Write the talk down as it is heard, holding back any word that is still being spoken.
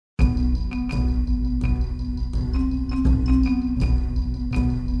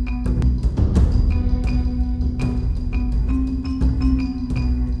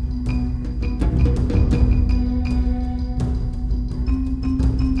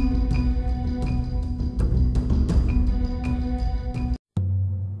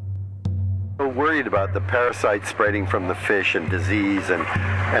worried about the parasites spreading from the fish and disease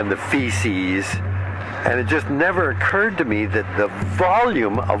and the feces. And it just never occurred to me that the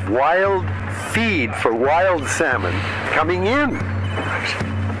volume of wild feed for wild salmon coming in.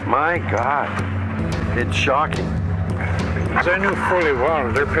 My God, it's shocking. As I knew fully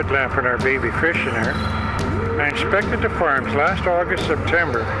well, they're pit lamping our baby fish in there. I inspected the farms last August,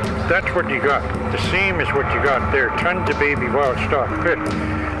 September. That's what you got. The same is what you got there. Tons of baby wild stock pit.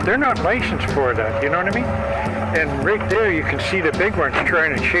 They're not licensed for that, you know what I mean? And right there you can see the big ones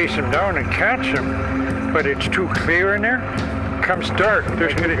trying to chase them down and catch them. But it's too clear in there. Comes dark,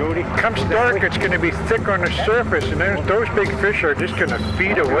 it's going to be thick on the surface, and then those big fish are just going to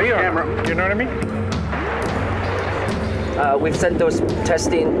feed away on them. You know what I mean? We've sent those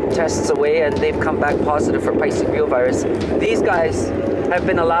tests away, and they've come back positive for Piscine reel virus. These guys have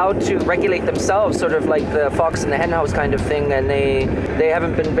been allowed to regulate themselves, sort of like the fox in the henhouse kind of thing, and they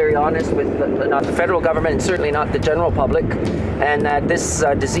haven't been very honest with not the federal government and certainly not the general public. And this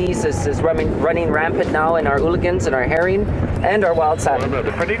disease is running rampant now in our ooligans and our herring and our wild salmon.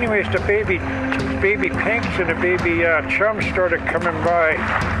 But anyways, the baby pinks and the baby chums started coming by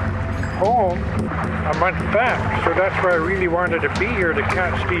home a month back, so that's why I really wanted to be here to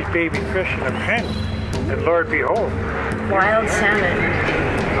catch these baby fish in a pen. And Lord behold, wild salmon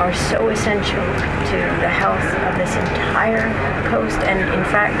are so essential to the health of this entire coast and in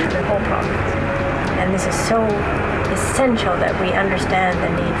fact the whole province. And this is so essential that we understand the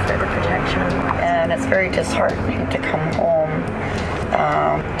need for the protection. And it's very disheartening to come home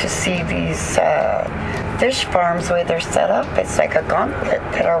to see these fish farms, the way they're set up. It's like a gauntlet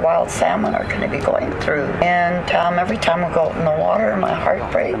that our wild salmon are going to be going through. And every time we go out in the water, my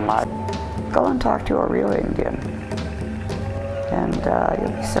heart breaks. Go and talk to a real Indian, and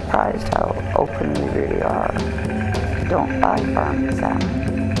you'll be surprised how open we really are. Don't buy farm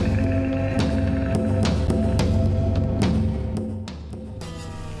salmon.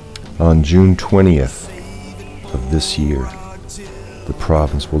 On June 20th of this year, the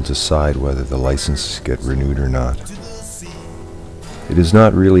province will decide whether the licenses get renewed or not. It is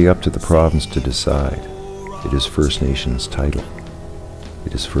not really up to the province to decide. It is First Nations title.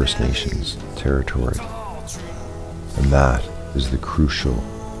 It is First Nations territory. And that is the crucial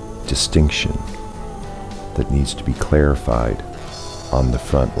distinction that needs to be clarified on the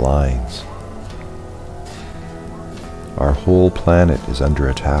front lines. Our whole planet is under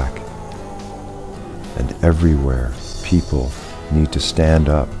attack. And everywhere, people need to stand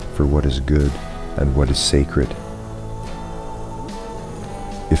up for what is good and what is sacred.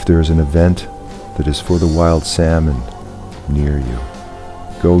 If there is an event that is for the wild salmon near you,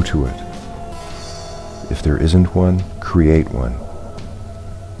 go to it. If there isn't one, create one.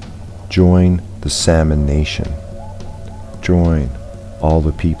 Join the Salmon Nation. Join all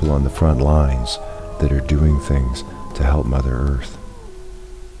the people on the front lines that are doing things to help Mother Earth.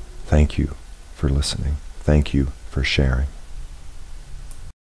 Thank you for listening. Thank you for sharing.